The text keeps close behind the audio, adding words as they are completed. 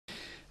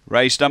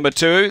Race number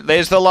 2.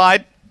 There's the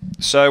light.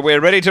 So we're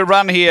ready to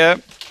run here.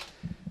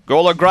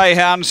 Gawler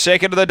Greyhound,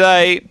 second of the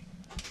day.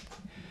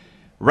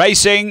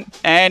 Racing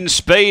and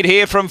speed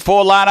here from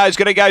Forlano's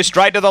going to go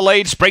straight to the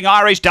lead. Spring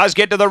Irish does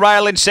get to the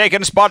rail in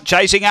second spot,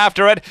 chasing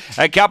after it.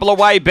 A couple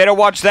away, Better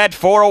Watch That.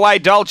 4 away,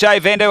 Dolce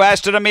Vento,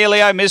 Aston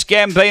Emilio, Miss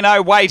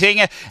Gambino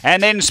waiting.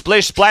 And then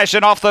Splish Splash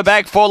and off the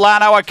back,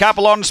 Forlano. A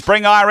couple on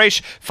Spring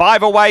Irish.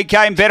 5 away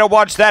came Better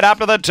Watch That up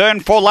to the turn.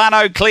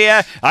 Forlano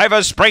clear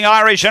over Spring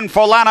Irish and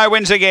Forlano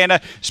wins again.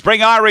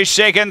 Spring Irish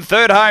second,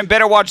 third home,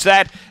 Better Watch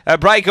That. A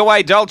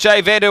breakaway,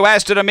 Dolce Vento,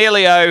 Aston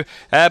Emilio.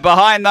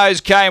 Behind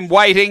those came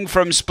waiting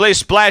from Splish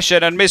Splash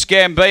and Miss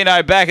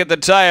Gambino back at the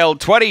tail.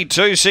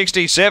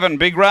 22.67,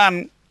 big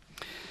run.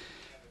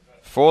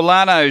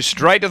 Forlano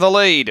straight to the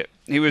lead.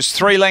 He was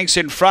 3 lengths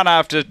in front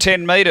after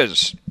 10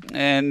 metres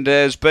and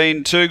has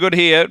been too good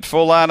here.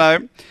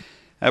 Forlano.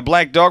 A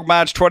Black Dog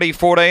March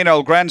 2014,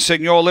 Old Grand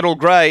Signor Little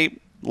Grey.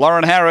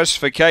 Lauren Harris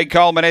for Kay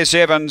Coleman, S.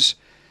 Evans.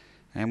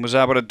 And was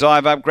able to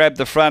dive up, grab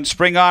the front.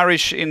 Spring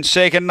Irish in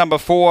second, number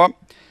 4.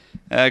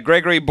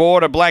 Gregory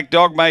Board, a Black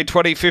Dog, May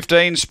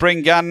 2015.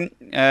 Spring Gun,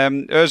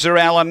 Urza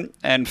Allen,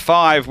 and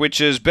 5,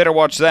 which is Better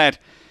Watch That.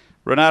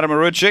 Renata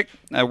Maruchik,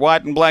 a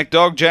White and Black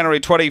Dog,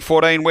 January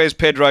 2014. Where's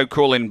Pedro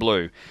Cool in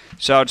Blue?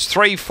 So it's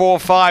 3, 4,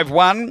 5,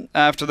 1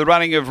 after the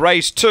running of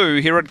race 2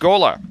 here at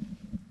Gawler.